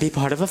glad to be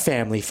part of a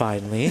family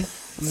finally.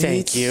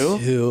 Thank you.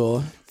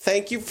 Too.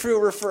 Thank you for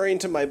referring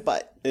to my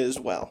butt as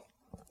well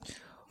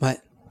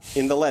What?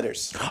 in the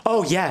letters.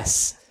 Oh,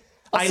 yes.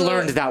 I Also-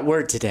 learned that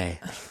word today.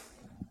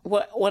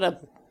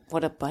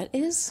 What a butt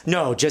is?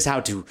 No, just how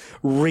to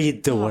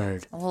read the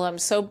word. Well, I'm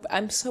so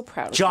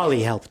proud of Jolly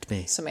you, helped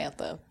me.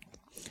 Samantha.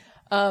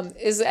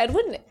 Is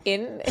Edwin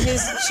in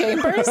his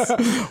chambers?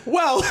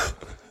 Well,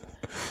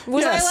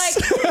 Was Yes. I like?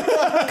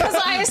 Because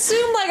I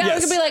assumed like I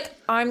Yes. was gonna be like,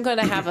 I'm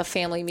gonna have a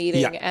family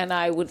meeting, Yeah. and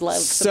I would love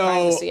to so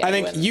privacy. I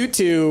think Edwin. you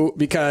two,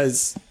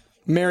 because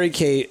Mary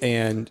Kate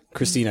and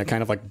Christina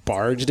kind of like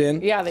barged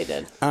in. Yeah, they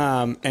did.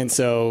 And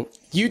so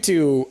you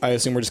two, I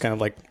assume, we're just kind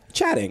of like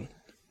chatting.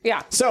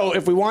 Yeah. So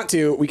if we want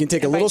to, we can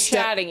take a By little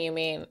step. chatting, you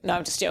mean? No,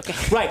 I'm just joking.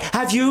 Right.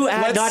 Have you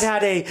Let's- not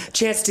had a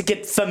chance to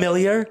get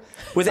familiar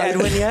with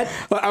Edwin yet?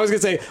 Well, I was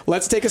going to say,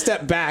 let's take a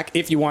step back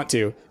if you want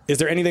to. Is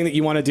there anything that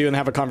you want to do and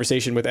have a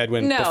conversation with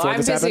Edwin No, before I'm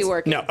this busy happens?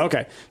 working. No,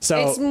 okay. So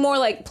It's more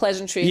like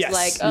pleasantries, Yes.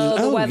 like, oh,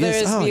 the Oh, weather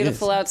yes. is Oh,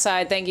 beautiful yes.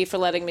 outside. Thank you for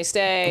letting me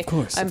stay. Of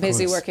course, I'm of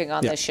busy course. working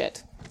on Yeah. this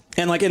shit.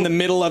 and like in the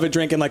middle of a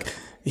drink, and like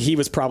he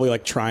was probably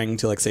like trying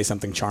to like say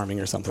something charming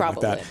or something like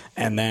that, Probably.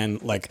 and then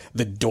like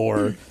the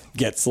door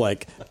gets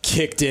like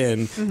kicked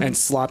in, and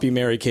sloppy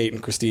Mary Kate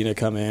and Christina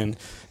come in,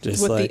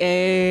 just With like the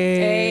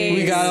A.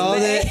 we got all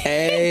the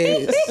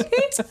A's.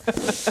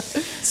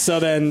 So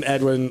then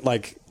Edwin,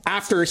 like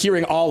after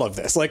hearing all of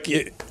this, like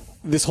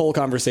this whole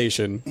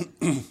conversation,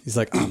 he's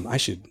like, I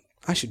should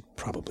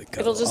probably go.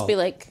 It'll just I'll- be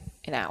like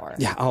an hour.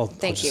 yeah. I'll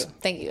Thank you. just-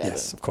 Thank you, Edwin.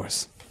 Yes, of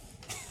course.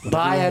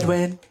 Bye,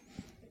 Edwin.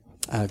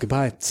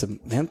 Goodbye,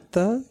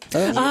 Samantha.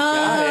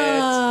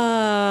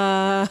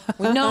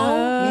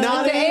 No,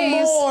 Not the A's.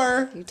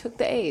 anymore. You took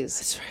the A's.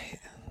 That's right.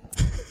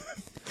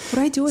 What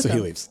do I do with So them?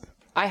 he leaves.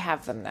 I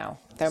have them now.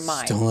 They're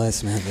mine. Don't let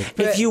us, man.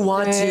 If you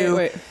want to,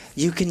 wait.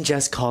 you can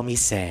just call me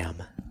Sam.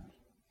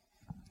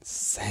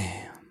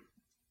 Sam.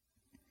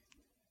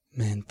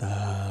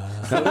 Mantha.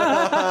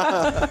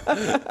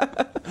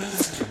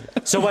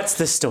 So what's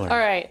the story? All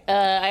right.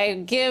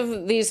 I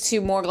give these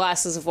two more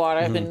glasses of water.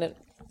 I've been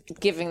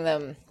giving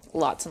them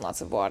lots and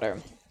lots of water.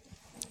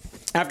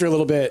 After a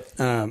little bit,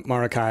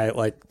 Marakai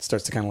like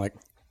starts to kind of like,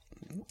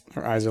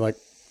 her eyes are like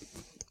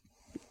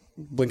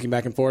blinking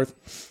back and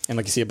forth, and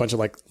like you see a bunch of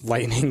like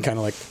lightning kind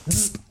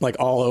of like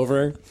all over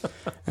her.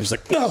 And she's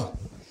like, no. All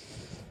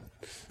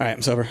right,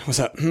 I'm sober. What's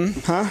up?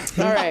 Huh?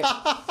 All right.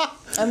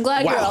 I'm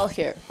glad you're all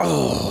here.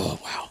 Oh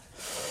wow.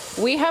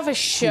 We have a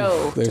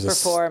show to There's a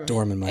perform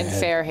storm in my head.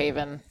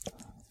 Fairhaven.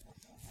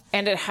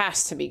 And it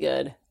has to be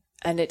good.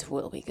 And it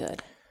will be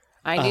good.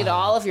 I need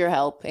all of your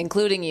help,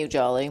 including you,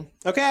 Jolly,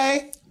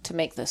 Okay. to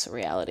make this a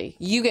reality.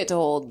 You get to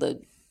hold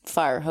the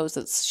fire hose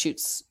that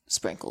shoots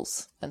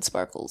sprinkles and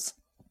sparkles.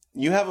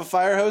 You have a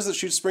fire hose that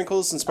shoots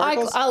sprinkles and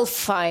sparkles? I'll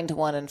find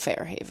one in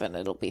Fairhaven.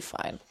 It'll be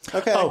fine.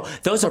 Okay. Oh,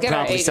 those are Get our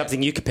probably agent.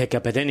 something you could pick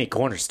up at any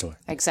corner store.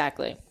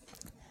 Exactly.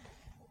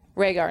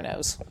 Rhaegar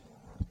knows.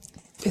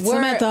 It's We're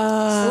Samantha.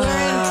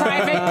 in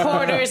private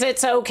quarters.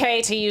 It's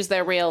okay to use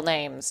their real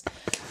names.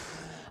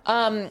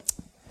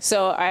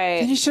 So I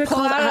You should have pull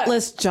called out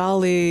Atlas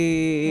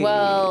Jolly.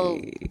 Well,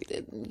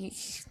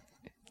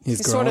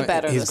 He's sort of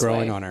better He's this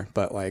growing way. on her,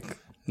 but like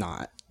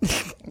not.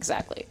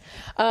 exactly.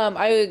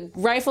 I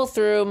rifle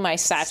through my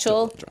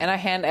satchel and I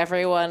hand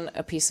everyone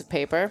a piece of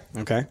paper.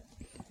 Okay.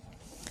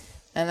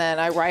 And then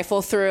I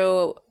rifle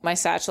through my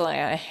satchel and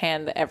I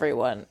hand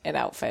everyone an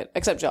outfit,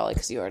 except Jolly,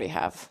 because you already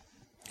have.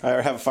 I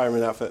have a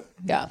fireman outfit.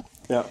 Yeah.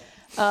 Yeah.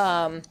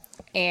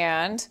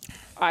 And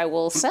I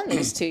will send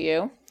these to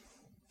you.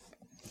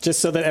 Just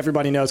so that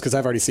everybody knows, because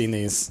I've already seen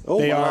these. Oh,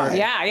 they my. are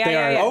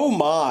Yeah. Oh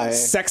my.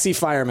 sexy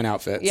fireman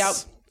outfits. Yep.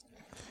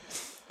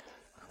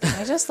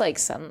 I just like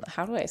send.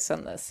 How do I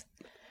send this?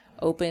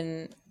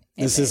 Open.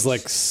 This is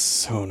image. like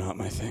so not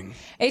my thing.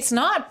 It's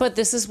not, but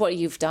this is what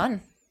you've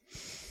done.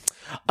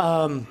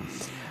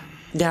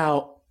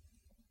 Now,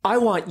 I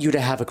want you to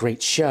have a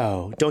great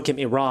show. Don't get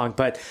me wrong,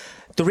 but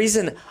the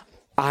reason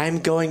I'm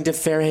going to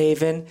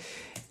Fairhaven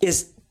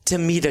is to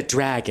meet a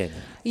dragon.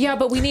 Yeah,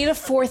 but we need a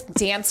fourth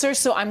dancer,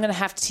 so I'm going to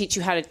have to teach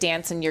you how to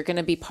dance, and you're going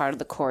to be part of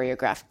the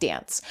choreographed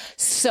dance.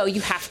 So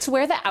you have to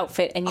wear the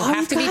outfit, and you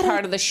have to be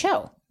part of the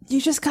show. You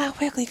just got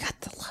Wiggly, got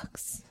the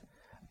looks.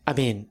 I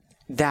mean,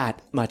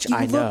 that much You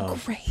I know.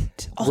 look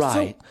great. Also,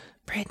 Right.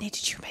 Brittany,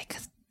 did you make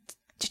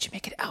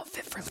an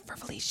outfit for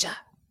Felicia?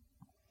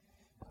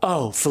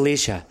 Oh,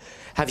 Felicia.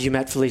 Have you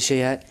met Felicia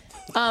yet?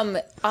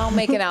 I'll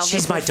make an outfit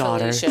She's for my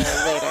daughter. Felicia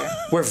later.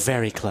 We're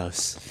very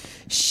close.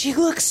 She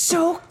looks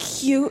so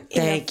cute.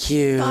 Thank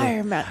you.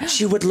 Fireman.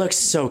 She would look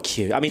so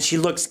cute. I mean, she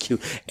looks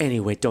cute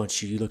anyway,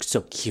 don't you? You look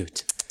so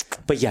cute.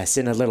 But yes,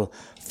 in a little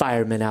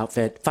fireman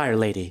outfit, fire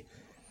lady,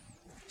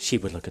 she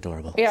would look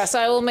adorable. Yeah, so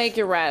I will make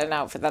your rat an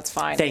outfit. That's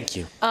fine. Thank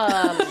you.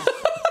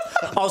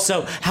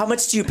 Also, how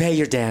much do you pay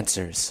your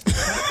dancers?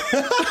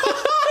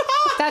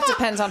 That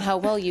depends on how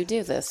well you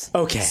do this.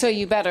 Okay. So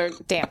you better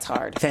dance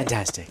hard.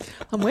 Fantastic.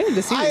 I'm waiting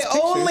to see I these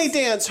pictures. only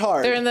dance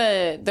hard.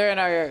 They're in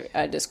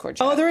our Discord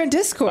chat. Oh, they're in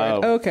Discord.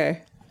 Oh.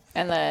 Okay.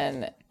 And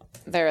then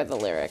there are the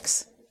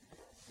lyrics.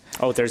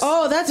 Oh, there's.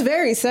 Oh, that's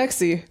very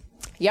sexy.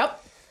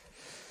 Yep.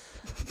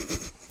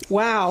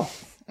 Wow.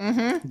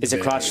 Is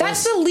it crotchless?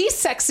 That's the least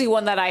sexy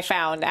one that I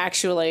found,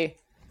 actually.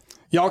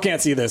 Y'all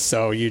can't see this,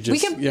 so you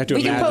just you have to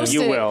we imagine. can post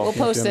You it. will. We'll You have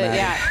post to it, imagine.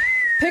 yeah.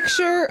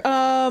 Picture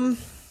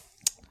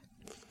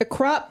a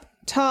crop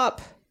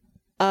top.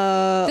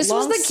 This was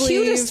long the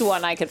sleeve. cutest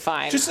one I could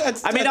find.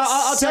 I mean,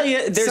 I'll tell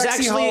you, there's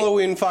sexy actually-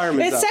 Halloween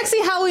fireman. It's sexy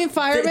Halloween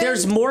fireman.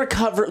 There's more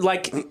cover,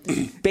 like,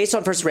 based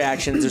on first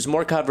reactions, there's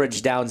more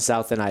coverage down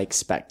south than I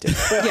expected.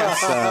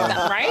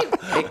 right?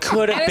 It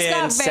could have And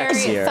been it's got very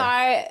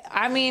sexier.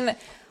 I mean,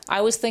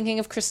 I was thinking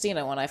of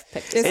Christina when I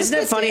picked it. Isn't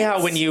it funny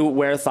how when you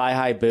wear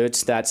thigh-high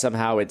boots, that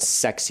somehow it's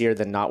sexier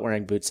than not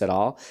wearing boots at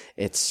all?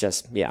 It's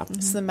just, yeah.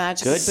 It's the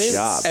magic Good of boots.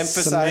 job.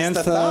 Emphasize the thigh.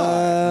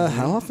 Samantha,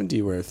 how often do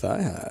you wear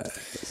thigh high?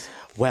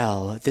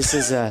 Well, this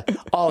is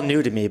all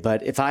new to me,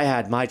 but if I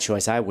had my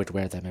choice, I would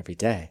wear them every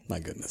day. My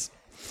goodness.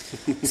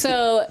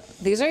 So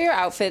these are your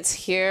outfits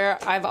here.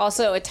 I've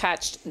also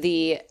attached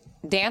the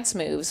dance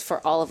moves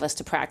for all of us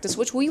to practice,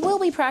 which we will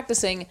be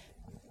practicing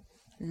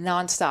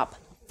nonstop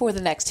for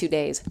the next 2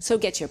 days. So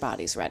get your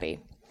bodies ready.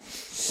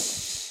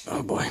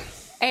 Oh boy.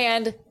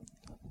 And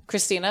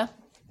Christina,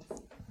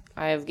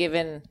 I have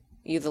given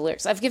you the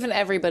lyrics. I've given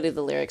everybody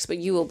the lyrics, but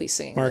you will be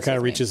singing. those Marakai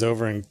with me. reaches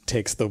over and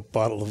takes the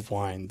bottle of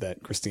wine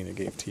that Christina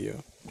gave to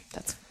you.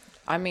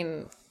 I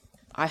mean,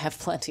 I have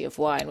plenty of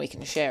wine. We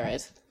can share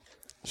it.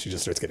 She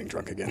just starts getting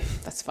drunk again.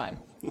 That's fine.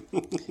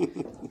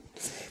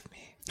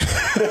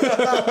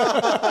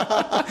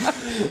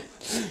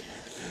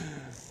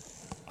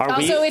 Are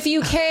Also, we? if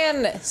you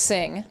can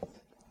sing,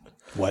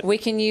 What? we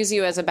can use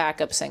you as a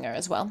backup singer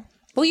as well.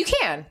 Well, you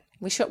can.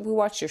 We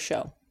watch your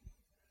show.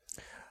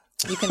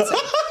 You can sing.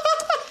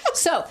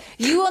 So,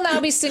 you will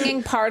now be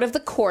singing part of the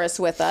chorus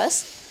with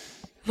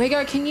us.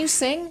 Rhaegar, can you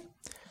sing?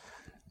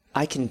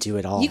 I can do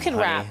it all. You can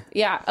honey. rap.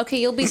 Yeah. Okay,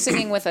 you'll be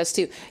singing with us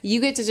too.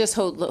 You get to just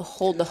hold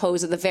the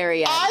hose at the very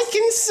end. I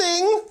can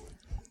sing.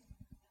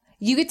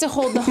 You get to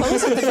hold the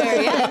hose at the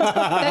very end.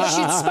 That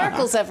shoots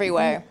sparkles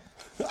everywhere.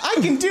 I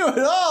can do it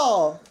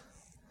all.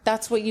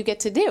 That's what you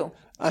get to do.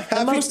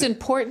 The most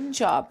important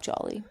job,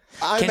 Jolly.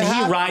 Can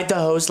he ride the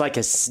hose like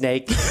a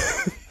snake?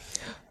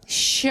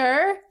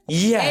 Sure.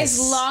 Yes.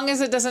 As long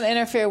as it doesn't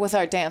interfere with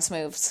our dance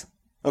moves.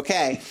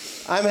 Okay.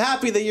 I'm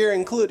happy that you're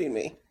including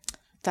me.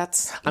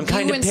 I'm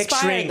kind of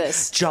picturing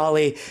this.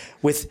 Jolly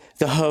with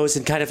the hose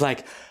and kind of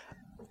like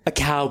a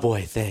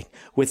cowboy thing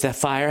with a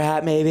fire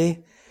hat,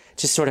 maybe.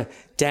 Just sort of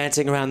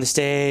dancing around the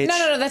stage.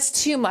 No,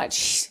 that's too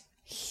much.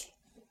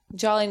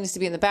 Jolly needs to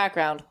be in the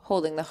background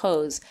holding the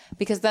hose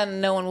because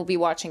then no one will be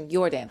watching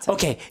your dancing.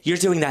 Okay, you're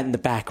doing that in the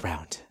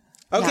background.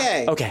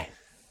 Okay. Okay.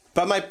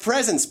 But my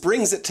presence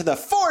brings it to the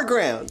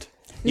foreground.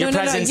 Your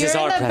presence You're is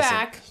our in the present.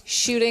 back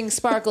shooting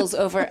sparkles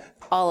over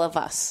all of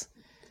us.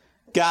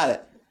 Got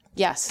it.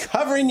 Yes.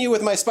 Covering you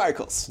with my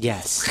sparkles.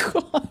 Yes.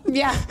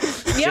 Yeah.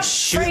 Yep. Just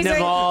shooting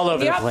them all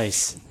over the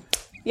place.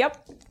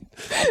 Yep.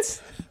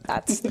 That's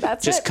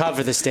Just it.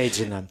 cover the stage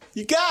in them.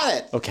 You got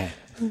it. Okay.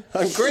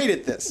 I'm great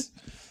at this.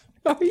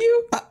 Are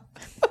you?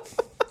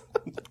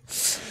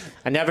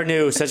 I never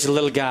knew such a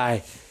little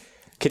guy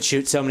could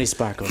shoot so many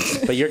sparkles,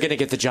 but you're going to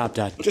get the job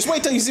done. Just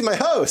wait till you see my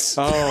hose.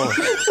 Oh.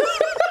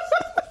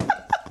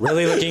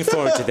 Really looking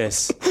forward to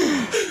this.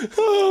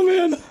 Oh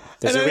man.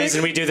 There's a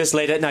reason we do this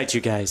late at night,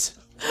 you guys.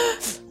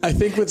 I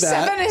think with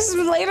that, 7 is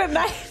late at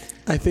night.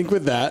 I think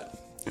with that,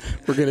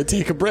 we're gonna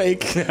take a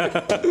break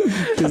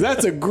because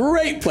that's a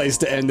great place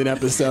to end an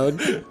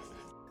episode.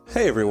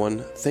 Hey everyone,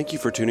 thank you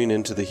for tuning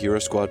in to the Hero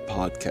Squad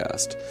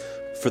podcast.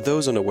 For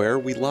those unaware,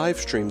 we live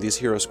stream these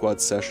Hero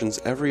Squad sessions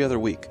every other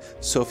week,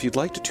 so if you'd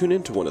like to tune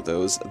into one of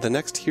those, the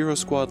next Hero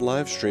Squad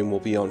live stream will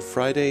be on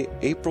Friday,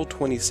 April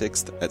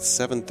 26th at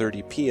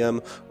 7:30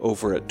 p.m.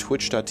 over at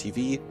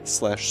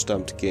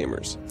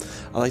twitch.tv/stumpedgamers.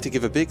 I'd like to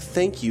give a big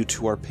thank you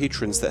to our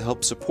patrons that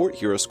help support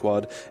Hero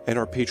Squad and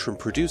our patron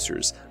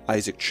producers,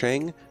 Isaac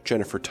Chang,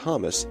 Jennifer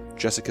Thomas,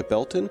 Jessica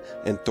Belton,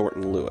 and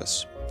Thornton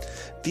Lewis.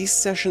 These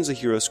sessions of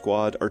Hero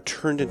Squad are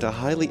turned into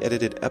highly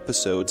edited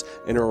episodes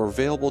and are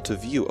available to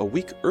view a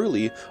week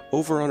early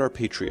over on our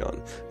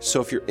Patreon. So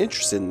if you're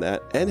interested in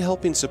that and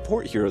helping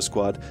support Hero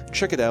Squad,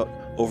 check it out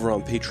over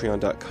on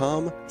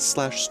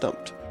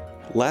patreon.com/stumped.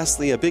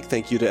 Lastly, a big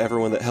thank you to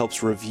everyone that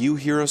helps review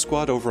Hero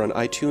Squad over on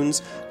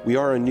iTunes. We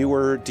are a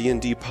newer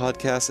D&D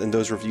podcast, and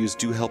those reviews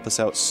do help us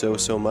out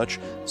so much,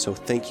 so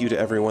thank you to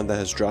everyone that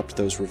has dropped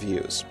those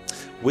reviews.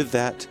 With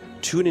that,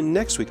 tune in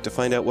next week to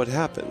find out what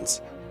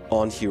happens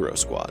on Hero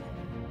Squad.